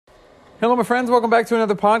Hello, my friends. Welcome back to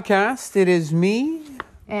another podcast. It is me,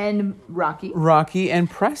 and Rocky, and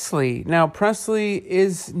Presley. Now, Presley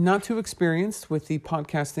is not too experienced with the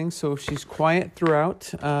podcasting, so she's quiet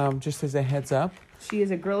throughout, just as a heads up. She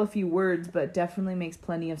is a girl of few words, but definitely makes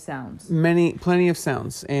plenty of sounds. Plenty of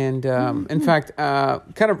sounds. And in fact,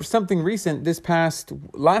 kind of something recent,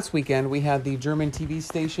 last weekend, we had the German TV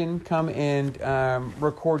station come and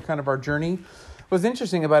record kind of our journey. What's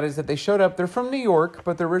interesting about it is that they showed up. They're from New York,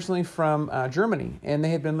 but they're originally from Germany, and they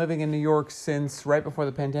had been living in New York since right before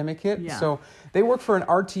the pandemic hit. Yeah. So they work for an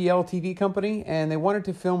RTL TV company, and they wanted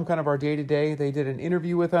to film kind of our day-to-day. They did an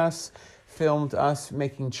interview with us, filmed us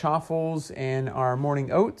making chaffles and our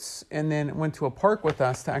morning oats, and then went to a park with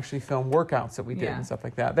us to actually film workouts that we did and stuff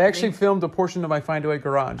like that. They actually filmed a portion of my Find Away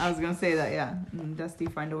garage. I was going to say that, yeah. Dusty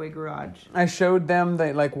Find Away garage. I showed them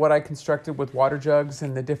what I constructed with water jugs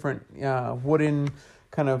and the different wooden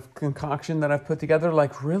kind of concoction that I've put together.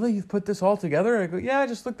 Like, really? You've put this all together? I go, yeah, I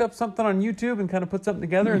just looked up something on YouTube and kind of put something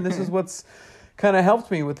together, and this is what's kind of helped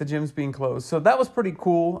me with the gyms being closed. So that was pretty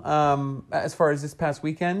cool as far as this past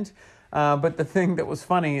weekend. But the thing that was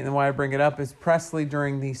funny and why I bring it up is Presley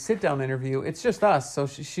during the sit-down interview, it's just us. So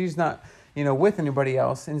she's not, with anybody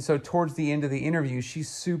else. And so towards the end of the interview, she's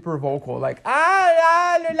super vocal, like,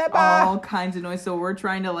 all kinds of noise. So we're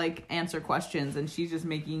trying to answer questions, and she's just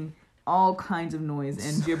making all kinds of noise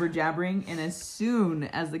and jibber jabbering. And as soon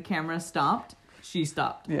as the camera stopped, she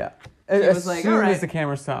stopped. Yeah. She was like, all right, as the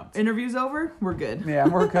camera stopped. Interview's over. We're good. Yeah,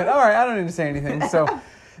 we're good. All right. I don't need to say anything. So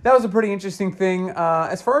that was a pretty interesting thing.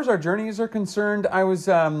 As far as our journeys are concerned, I was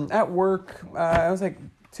at work. I was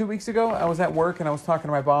 2 weeks ago. I was at work and I was talking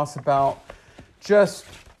to my boss about just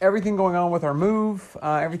everything going on with our move,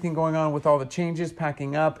 everything going on with all the changes,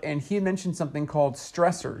 packing up. And he mentioned something called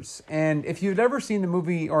stressors. And if you've ever seen the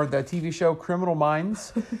movie or the TV show Criminal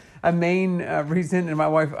Minds, a main reason, and my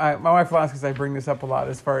wife laughs because I bring this up a lot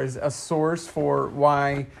as far as a source for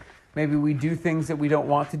why maybe we do things that we don't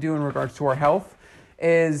want to do in regards to our health,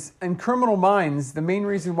 is in Criminal Minds, the main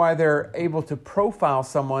reason why they're able to profile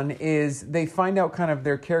someone is they find out kind of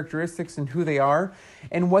their characteristics and who they are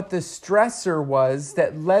and what the stressor was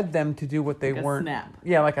that led them to do what they weren't. Snap.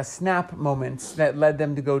 Yeah, like a snap moment that led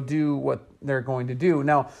them to go do what they're going to do.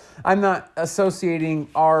 Now, I'm not associating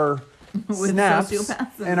our snaps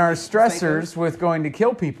and our stressors with going to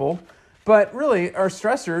kill people. But really, our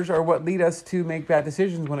stressors are what lead us to make bad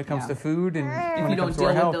decisions when it comes to food and when it comes to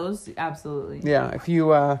our health. If you don't deal with those, absolutely. Yeah, if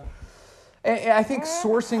you, I think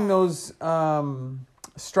sourcing those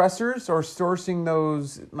stressors or sourcing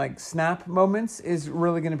those snap moments is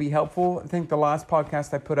really going to be helpful. I think the last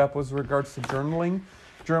podcast I put up was regards to journaling.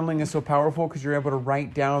 Journaling is so powerful because you're able to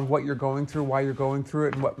write down what you're going through, why you're going through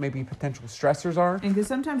it, and what maybe potential stressors are. And because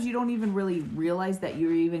sometimes you don't even really realize that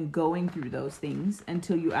you're even going through those things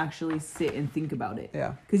until you actually sit and think about it.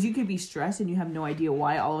 Yeah. Because you could be stressed and you have no idea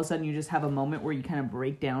why. All of a sudden you just have a moment where you kind of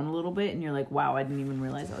break down a little bit and you're like, wow, I didn't even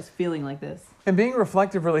realize I was feeling like this. And being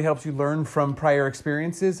reflective really helps you learn from prior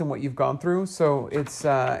experiences and what you've gone through. So it's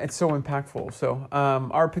so impactful. So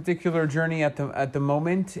our particular journey at the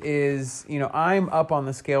moment is, I'm up on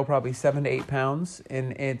the scale probably 7 to 8 pounds,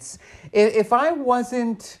 and it's if I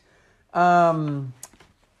wasn't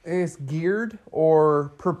geared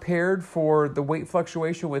or prepared for the weight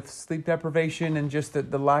fluctuation with sleep deprivation and just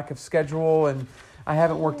the lack of schedule, and I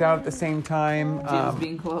haven't worked out at the same time.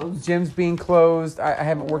 Gyms being closed. I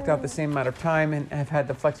haven't worked out the same amount of time and have had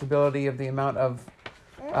the flexibility of the amount of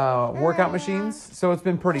workout machines. So it's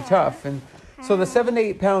been pretty tough. And so the 7 to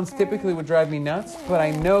 8 pounds typically would drive me nuts, but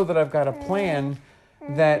I know that I've got a plan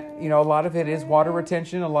that, a lot of it is water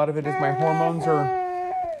retention. A lot of it is my hormones are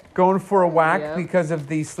going for a whack because of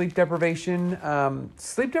the sleep deprivation.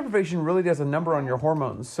 Sleep deprivation really does a number on your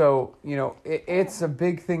hormones. So, it's a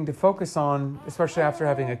big thing to focus on, especially after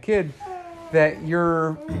having a kid, that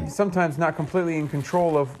you're sometimes not completely in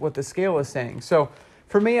control of what the scale is saying. So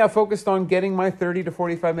for me, I focused on getting my 30 to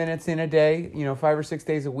 45 minutes in a day, 5 or 6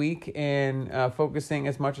 days a week, and focusing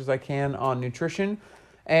as much as I can on nutrition.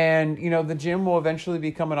 And, the gym will eventually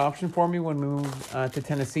become an option for me when we move to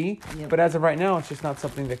Tennessee. Yep. But as of right now, it's just not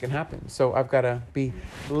something that can happen. So I've got to be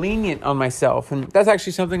lenient on myself. And that's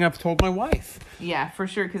actually something I've told my wife. Yeah, for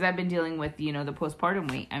sure. Because I've been dealing with, the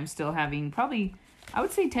postpartum weight. I'm still having probably, I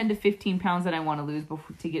would say 10 to 15 pounds that I want to lose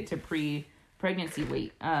to get to pre-pregnancy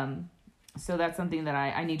weight. So that's something that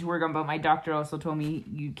I need to work on. But my doctor also told me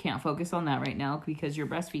you can't focus on that right now because you're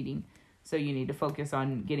breastfeeding. So you need to focus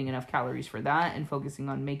on getting enough calories for that and focusing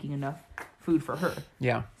on making enough food for her.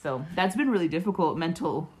 Yeah. So that's been really difficult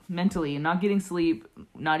mentally and not getting sleep,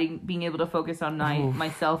 not being able to focus on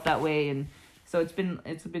myself that way. And So it's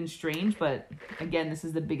been strange, but again, this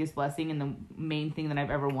is the biggest blessing, and the main thing that I've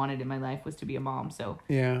ever wanted in my life was to be a mom. So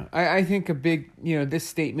yeah, I think a big, this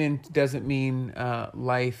statement doesn't mean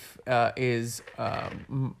life is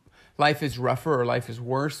rougher or life is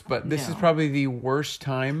worse, but this is probably the worst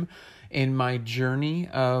time in my journey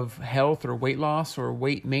of health or weight loss or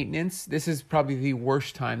weight maintenance. This is probably the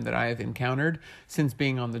worst time that I have encountered since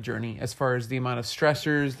being on the journey, as far as the amount of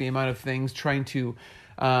stressors, the amount of things trying to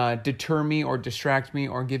deter me or distract me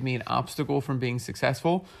or give me an obstacle from being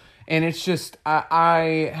successful. And it's just,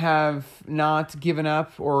 I have not given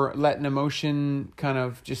up or let an emotion kind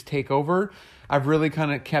of just take over. I've really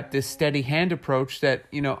kind of kept this steady hand approach that,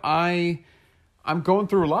 I'm going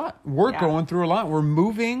through a lot. We're going through a lot. We're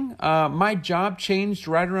moving. My job changed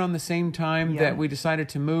right around the same time that we decided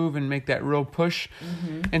to move and make that real push.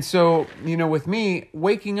 Mm-hmm. And so, with me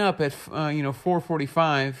waking up at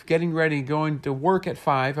 4:45, getting ready, going to work at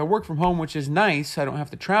 5. I work from home, which is nice. I don't have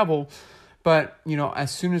to travel. But, as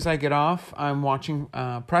soon as I get off, I'm watching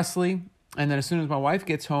Presley. And then as soon as my wife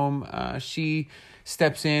gets home, she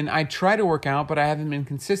steps in. I try to work out, but I haven't been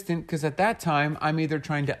consistent because at that time, I'm either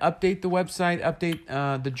trying to update the website, update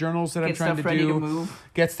the journals that I'm trying to do,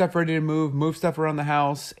 get stuff ready to move stuff around the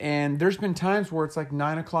house. And there's been times where it's like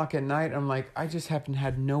 9 o'clock at night. I'm like, I just haven't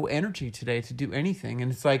had no energy today to do anything.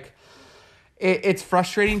 And it's like, it's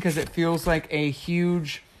frustrating because it feels like a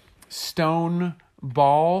huge stone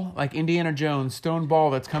ball, like Indiana Jones, stone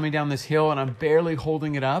ball that's coming down this hill and I'm barely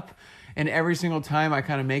holding it up. And every single time I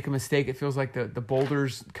kind of make a mistake, it feels like the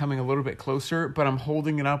boulder's coming a little bit closer, but I'm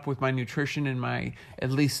holding it up with my nutrition and my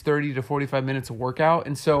at least 30 to 45 minutes of workout.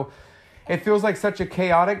 And so it feels like such a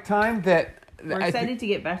chaotic time that we're excited to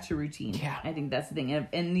get back to routine. Yeah. I think that's the thing.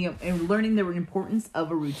 And learning the importance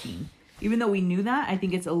of a routine. Even though we knew that, I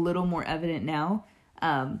think it's a little more evident now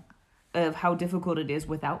of how difficult it is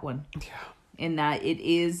without one. Yeah. In that it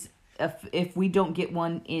is... If we don't get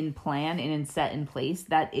one in plan and set in place,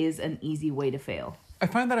 that is an easy way to fail. I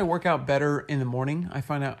find that I work out better in the morning. I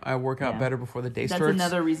find out I work out better before the day starts. That's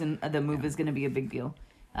another reason the move is going to be a big deal.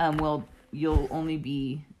 You'll only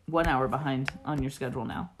be 1 hour behind on your schedule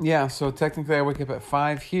now. Yeah, so technically I wake up at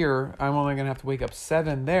 5 here. I'm only going to have to wake up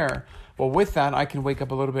 7 there. Well, with that, I can wake up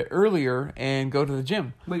a little bit earlier and go to the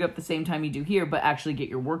gym. Wake up the same time you do here, but actually get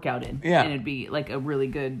your workout in. Yeah. And it'd be like a really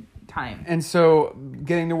good time. And so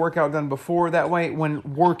getting the workout done before, that way when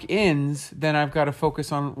work ends, then I've got to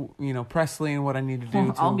focus on, Presley and what I need to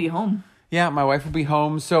do. I'll be home. Yeah, my wife will be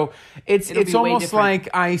home. So it's almost like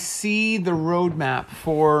I see the roadmap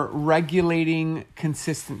for regulating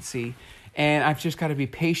consistency. And I've just got to be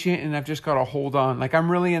patient and I've just got to hold on. Like I'm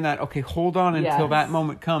really in that, hold on until that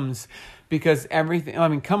moment comes. Because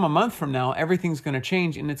come a month from now, everything's going to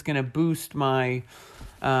change and it's going to boost my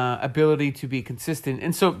ability to be consistent.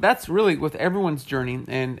 And so that's really with everyone's journey.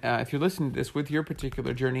 And if you're listening to this with your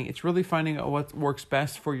particular journey, it's really finding out what works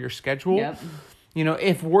best for your schedule. Yep.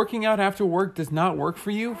 If working out after work does not work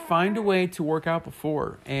for you, find a way to work out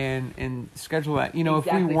before and schedule that.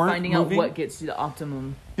 Exactly. If we weren't finding moving, out what gets you the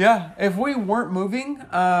optimum. Yeah. If we weren't moving,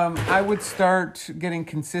 I would start getting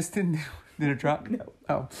consistent. Did it drop?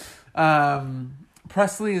 No. Oh.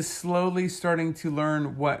 Presley is slowly starting to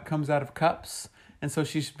learn what comes out of cups. And so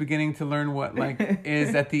she's beginning to learn what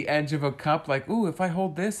is at the edge of a cup. Like, ooh, if I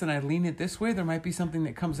hold this and I lean it this way, there might be something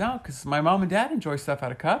that comes out. Because my mom and dad enjoy stuff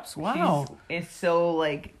out of cups. Wow. It's so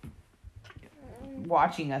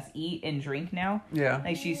watching us eat and drink now. Yeah.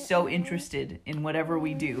 Like she's so interested in whatever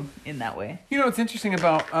we do in that way. It's interesting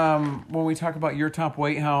about when we talk about your top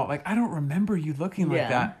weight, how I don't remember you looking like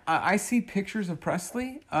that. I see pictures of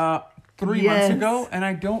Presley 3 months ago, and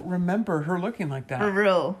I don't remember her looking like that. For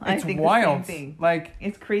real. It's I think wild. The same thing.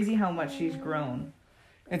 It's crazy how much she's grown.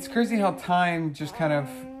 It's crazy how time just kind of,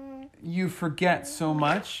 you forget so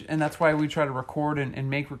much, and that's why we try to record and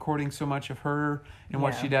make recording so much of her and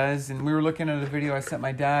what she does. And we were looking at a video I sent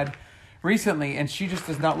my dad recently, and she just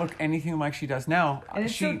does not look anything like she does now. And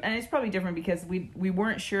it's probably different because we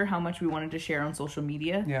weren't sure how much we wanted to share on social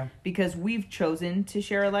media. Yeah. Because we've chosen to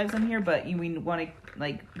share our lives on here, but we want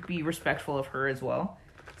to be respectful of her as well.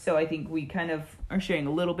 So I think we kind of are sharing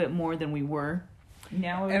a little bit more than we were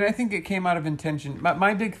now. And I think it came out of intention.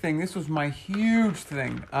 My big thing, this was my huge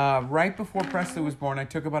thing. Right before Presley was born, I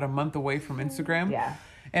took about a month away from Instagram. Yeah.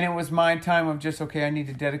 And it was my time of just, I need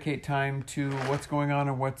to dedicate time to what's going on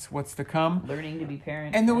and what's to come. Learning to be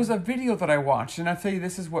parents. And there was a video that I watched, and I'll tell you,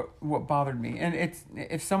 this is what bothered me. And it's,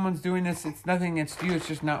 if someone's doing this, it's nothing against you, it's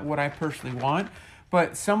just not what I personally want.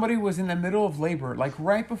 But somebody was in the middle of labor,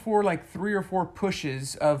 right before 3 or 4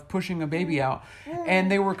 pushes of pushing a baby out. And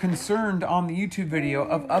they were concerned on the YouTube video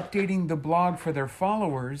of updating the blog for their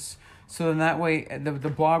followers So then that way the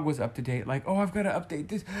blog was up to date. Like, oh, I've got to update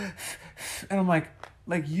this. And I'm like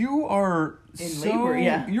you are in labor,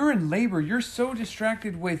 yeah. You're in labor. You're so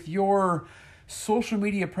distracted with your social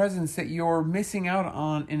media presence that you're missing out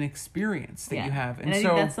on an experience that you have. And I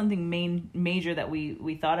think that's something major that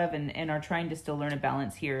we thought of and are trying to still learn a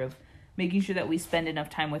balance here of making sure that we spend enough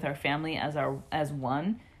time with our family as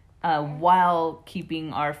one, while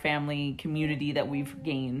keeping our family community that we've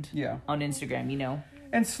gained on Instagram, you know.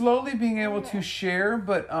 And slowly being able to share,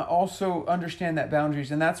 but also understand that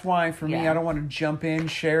boundaries. And that's why, for me, I don't want to jump in,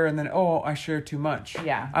 share, and then, I share too much.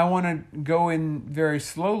 Yeah. I want to go in very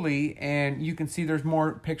slowly, and you can see there's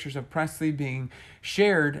more pictures of Presley being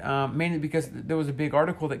shared, mainly because there was a big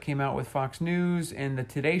article that came out with Fox News and the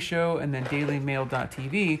Today Show and then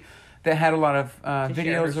DailyMail.tv that had a lot of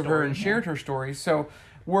videos of her and shared her stories. So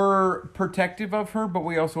we're protective of her, but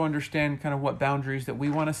we also understand kind of what boundaries that we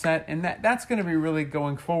want to set, and that's going to be really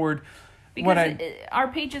going forward. Because our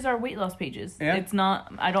pages are weight loss pages. Yeah. It's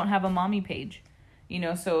not. I don't have a mommy page, you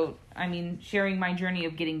know. So I mean, sharing my journey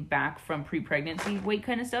of getting back from pre-pregnancy weight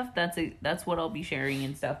kind of stuff. That's what I'll be sharing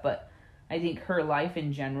and stuff. But I think her life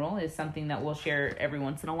in general is something that we'll share every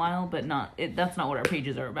once in a while, but that's not what our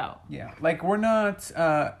pages are about. Yeah, like we're not.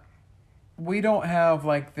 We don't have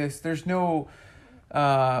like this. There's no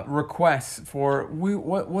requests for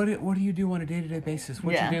what do you do on a day-to-day basis?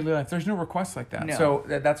 What's your daily life? There's no requests like that. No. So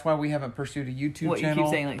that's why we haven't pursued a YouTube channel. You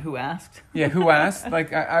keep saying, like, who asked? Yeah, who asked?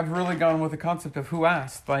 Like, I've really gone with the concept of who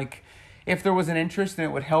asked. Like, if there was an interest and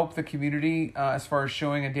it would help the community as far as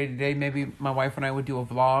showing a day-to-day, maybe my wife and I would do a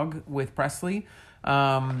vlog with Presley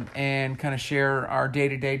and kind of share our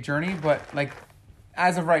day-to-day journey. But, like,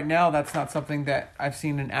 as of right now, that's not something that I've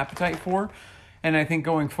seen an appetite for. And I think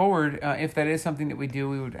going forward, if that is something that we do,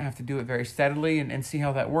 we would have to do it very steadily and see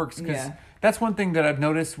how that works. Because that's one thing that I've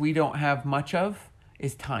noticed we don't have much of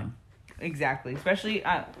is time. Exactly. Especially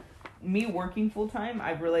me working full time,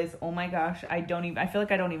 I've realized, oh my gosh, I feel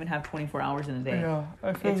like I don't even have 24 hours in a day. Yeah,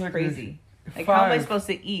 I feel it's crazy. Like, how am I supposed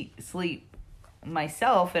to eat, sleep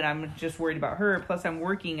myself, and I'm just worried about her, plus I'm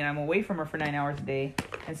working and I'm away from her for 9 hours a day,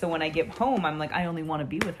 and so when I get home I'm like, I only want to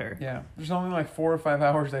be with her. Yeah, there's only like 4 or 5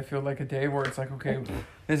 hours I feel like a day where it's like, okay,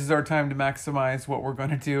 this is our time to maximize what we're going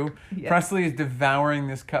to do. Yeah. Presley is devouring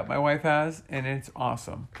this cup my wife has, and it's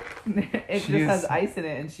awesome. It has ice in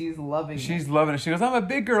it, and she's loving it. She's loving it. She goes, I'm a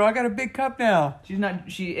big girl, I got a big cup now.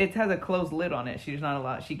 It has a closed lid on it. She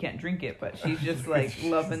can't drink it, but she's just like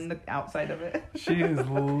loving the outside of it. She is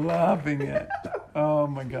loving it. Oh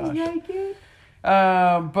my gosh. You like it?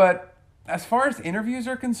 But as far as interviews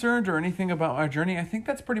are concerned or anything about our journey, I think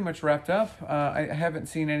that's pretty much wrapped up. I haven't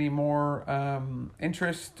seen any more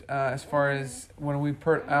interest as far as when we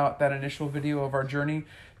put out that initial video of our journey.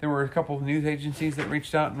 There were a couple of news agencies that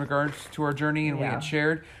reached out in regards to our journey and we had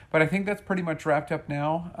shared. But I think that's pretty much wrapped up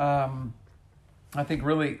now. I think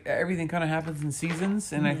really everything kind of happens in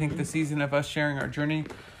seasons. And I think the season of us sharing our journey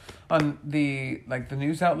on the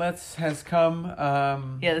news outlets has come.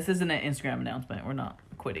 This isn't an Instagram announcement. We're not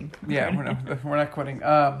quitting. Yeah, we're not quitting.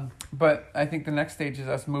 But I think the next stage is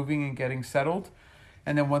us moving and getting settled.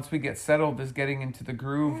 And then once we get settled is getting into the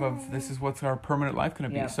groove of this is what's our permanent life going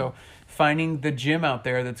to be. Yeah. So finding the gym out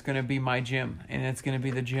there that's going to be my gym. And it's going to be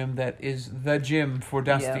the gym that is the gym for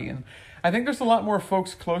Dusty. Yeah. And I think there's a lot more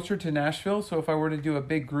folks closer to Nashville. So if I were to do a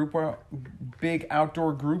big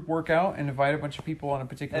outdoor group workout and invite a bunch of people on a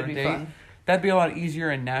particular day, fun. That'd be a lot easier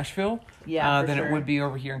in Nashville than it would be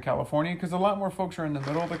over here in California. Because a lot more folks are in the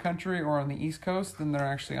middle of the country or on the East Coast than they're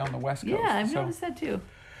actually on the West Coast. Yeah, I've noticed that too.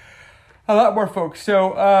 A lot more folks.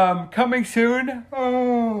 So coming soon.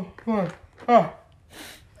 We'll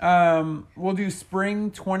do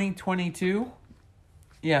spring 2022.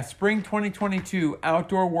 Yeah, spring 2022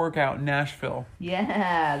 outdoor workout in Nashville.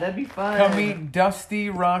 Yeah, that'd be fun. Come meet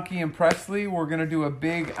Dusty, Rocky, and Presley. We're going to do a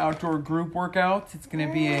big outdoor group workout. It's going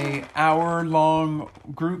to be an hour-long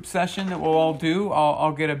group session that we'll all do.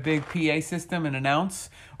 I'll get a big PA system and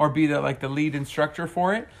announce or be the lead instructor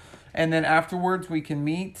for it. And then afterwards we can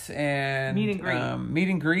meet and meet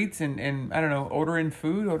and greets and I don't know, order in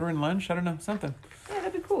lunch, I don't know, something. Yeah,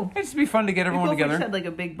 that'd be cool. It'd just be fun to get everyone together. We should have like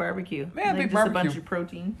a big barbecue. Yeah, big barbecue. A bunch of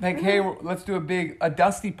protein. Like, hey, let's do a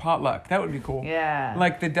Dusty potluck. That would be cool. Yeah.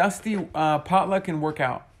 Like the Dusty potluck and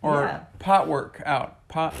workout or pot workout.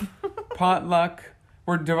 Potluck.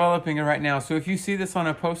 We're developing it right now. So if you see this on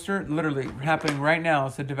a poster, literally happening right now,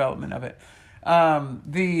 it's a development of it.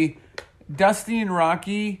 The Dusty and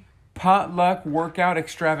Rocky potluck workout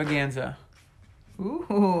extravaganza.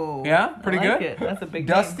 Ooh. Yeah, pretty good. It. That's a big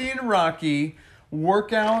Dusty name. and Rocky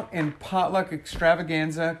workout and potluck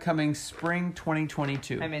extravaganza coming spring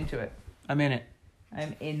 2022. I'm into it. I'm in it.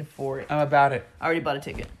 I'm in for it. I'm about it. I already bought a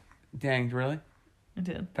ticket. Dang, really? I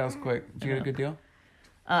did. That was quick. Did you get a good deal?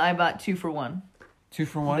 I bought 2 for 1. 2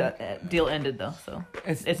 for 1? The deal ended, though, so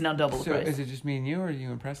it's now double the price. So is it just me and you, or are you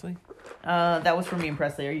and Presley? That was for me and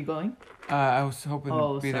Presley. Are you going? I was hoping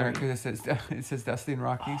to be there because it says Dusty and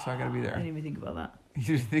Rocky, so I got to be there. I didn't even think about that.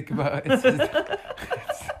 You didn't think about it.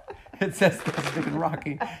 It says Dusty and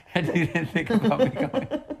Rocky, and you didn't think about me going.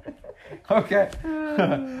 Okay.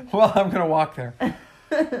 Well, I'm going to walk there.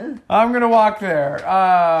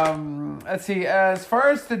 Let's see. As far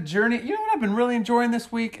as the journey, you know what I've been really enjoying this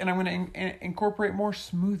week, and I'm going to incorporate more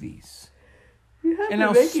smoothies. And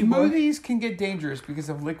now smoothies can get dangerous because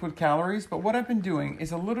of liquid calories, but what I've been doing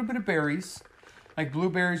is a little bit of berries, like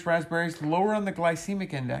blueberries, raspberries, lower on the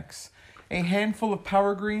glycemic index, a handful of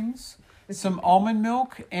power greens, some almond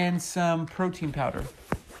milk, and some protein powder.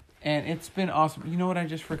 And it's been awesome. You know what I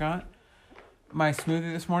just forgot? My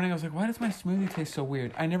smoothie this morning, I was like, why does my smoothie taste so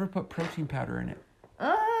weird? I never put protein powder in it.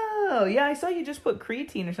 Oh, yeah, I saw you just put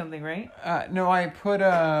creatine or something, right? No, I put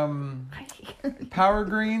power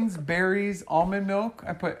greens, berries, almond milk.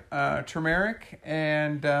 I put turmeric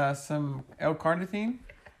and some L-carnitine.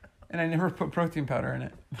 And I never put protein powder in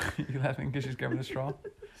it. You laughing because she's grabbing a straw?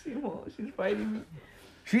 She's fighting me.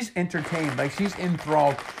 She's entertained. Like, she's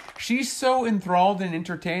enthralled. She's so enthralled and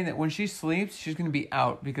entertained that when she sleeps, she's going to be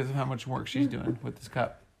out because of how much work she's doing with this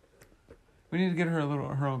cup. We need to get her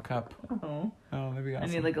her own cup. Oh, that'd be awesome.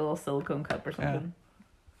 I need like a little silicone cup or something.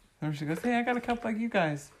 Yeah. And she goes, hey, I got a cup like you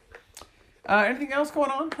guys. Anything else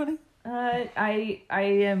going on, honey? I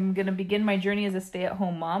am going to begin my journey as a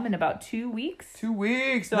stay-at-home mom in about 2 weeks. 2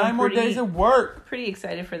 weeks. So 9 more days of work. Pretty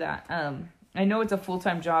excited for that. I know it's a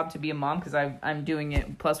full-time job to be a mom because I'm doing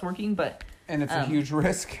it plus working, but... And it's a huge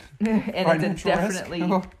risk. And it's definitely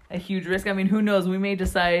a huge risk. I mean, who knows? We may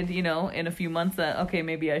decide, in a few months that, okay,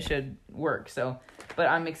 maybe I should work. So, but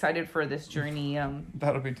I'm excited for this journey.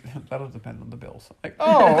 That'll depend on the bills. Like,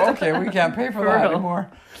 okay, we can't pay for that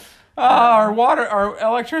anymore. Our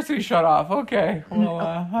electricity shut off. Okay.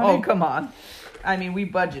 Well, honey. Come on. I mean, we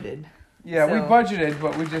budgeted. Yeah, we budgeted,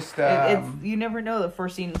 but we just... it's you never know the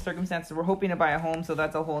foreseen circumstances. We're hoping to buy a home, so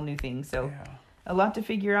that's a whole new thing. So... Yeah. A lot to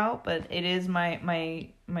figure out, but it is my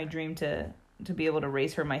dream to be able to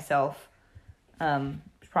raise her myself.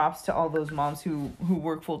 Props to all those moms who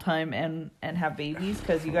work full time and have babies,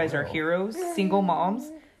 because you guys are heroes. Single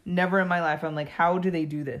moms, never in my life I'm like, how do they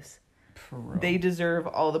do this? They deserve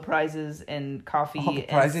all the prizes and coffee. All the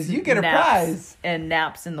prizes. You get a prize and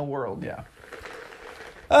naps in the world. Yeah.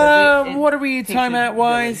 What are we time at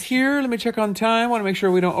wise here? Let me check on time. Want to make sure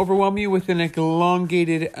we don't overwhelm you with an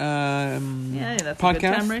elongated that's podcast. A good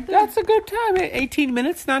time right there. That's a good time. 18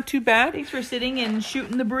 minutes, not too bad. Thanks for sitting and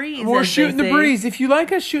shooting the breeze. We're shooting the breeze. If you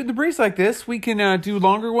like us shooting the breeze like this, we can do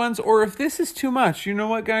longer ones. Or if this is too much, you know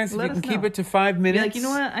what, guys? If you can keep it to 5 minutes. Be like, you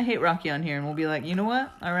know what? I hate Rocky on here. And we'll be like, you know what?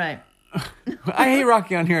 All right. I hate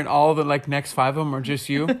Rocky on here, and all the next 5 of them are just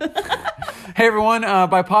you. Hey everyone,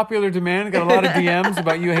 by popular demand, I got a lot of DMs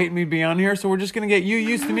about you hating me being on here, so we're just going to get you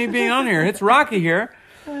used to me being on here. It's Rocky here,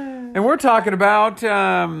 and we're talking about...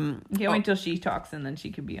 Can't wait till she talks, and then she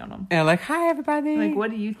can be on them. And hi everybody.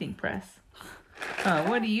 What do you think, Press?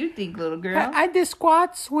 What do you think, little girl? I did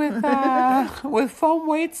squats with foam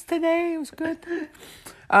weights today. It was good.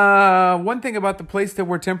 One thing about the place that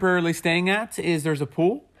we're temporarily staying at is there's a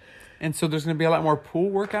pool. And so there's going to be a lot more pool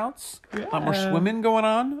workouts, a lot more swimming going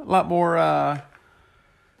on, a lot more... I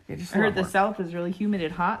heard the South is really humid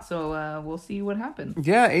and hot, so we'll see what happens.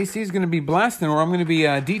 Yeah, AC is going to be blasting, or I'm going to be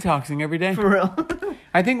detoxing every day. For real.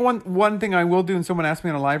 I think one thing I will do, and someone asked me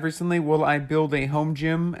on a live recently, will I build a home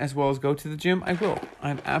gym as well as go to the gym? I will.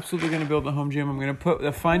 I'm absolutely going to build a home gym. I'm going to put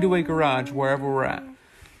the Find Away garage wherever we're at.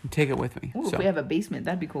 And take it with me. Ooh, if we have a basement,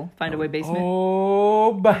 that'd be cool. Find Away basement.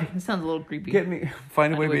 Oh, bye. It sounds a little creepy. Get me.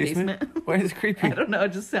 Find Away basement? Why is it creepy? I don't know.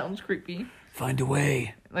 It just sounds creepy. Find a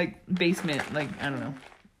way. Like basement. I don't know.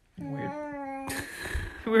 Weird.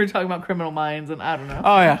 We were talking about Criminal Minds, and I don't know.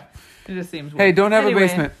 Oh, yeah. It just seems weird. Hey, don't have a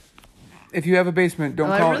basement. If you have a basement, don't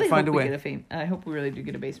call it Find a Way. I hope we really do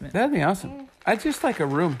get a basement. That'd be awesome. I'd just like a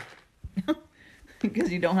room.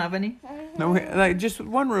 Because you don't have any? No, just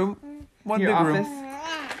one room. One Your big office? room.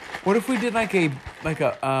 What if we did what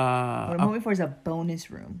I'm hoping for is a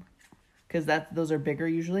bonus room, because those are bigger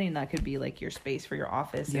usually, and that could be your space for your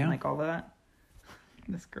office and all that.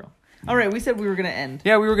 This girl. All right, we said we were gonna end.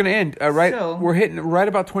 Yeah, we were gonna end. We're hitting right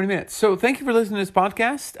about 20 minutes. So thank you for listening to this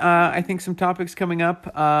podcast. I think some topics coming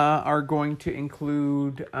up are going to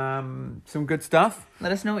include some good stuff.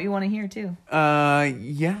 Let us know what you want to hear too.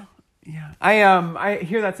 Yeah. I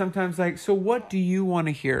hear that sometimes. So what do you want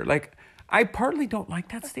to hear? I partly don't like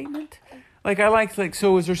that statement. Like, I like,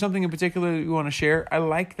 so is there something in particular you want to share? I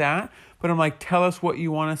like that, but I'm like, tell us what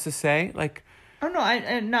you want us to say. Like, oh, no,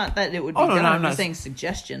 I not that it would be done. I'm just saying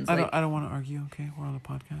suggestions. I don't want to argue, okay? We're on the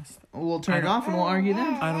podcast. We'll turn it off and we'll argue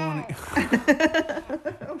then. I don't want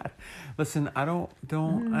to... Listen, I don't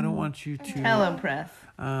want you to... Tell him, Press.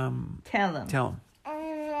 Tell him.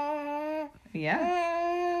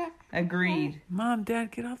 Yeah. Agreed. Mom,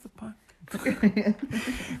 Dad, get off the podcast.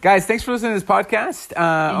 Guys, thanks for listening to this podcast.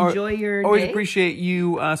 Enjoy your always day. Appreciate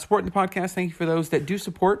you supporting the podcast. Thank you for those that do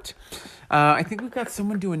support. I think we've got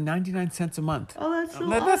someone doing 99 cents a month. Oh, that's so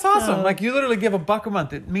That's awesome. Like, you literally give $1 a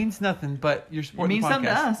month. It means nothing, but you're supporting the podcast. It means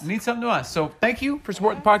something to us. It means something to us. So thank you for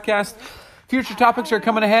supporting the podcast. Future topics are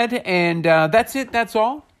coming ahead, and that's it. That's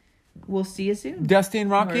all. We'll see you soon. Dusty and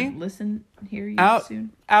Rocky. Hear you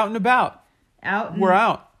soon. Out and about. We're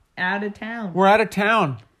out. Out of town. We're out of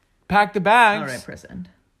town. Pack the bags. All right, press end.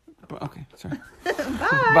 Okay, sorry.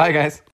 Bye. Bye, guys.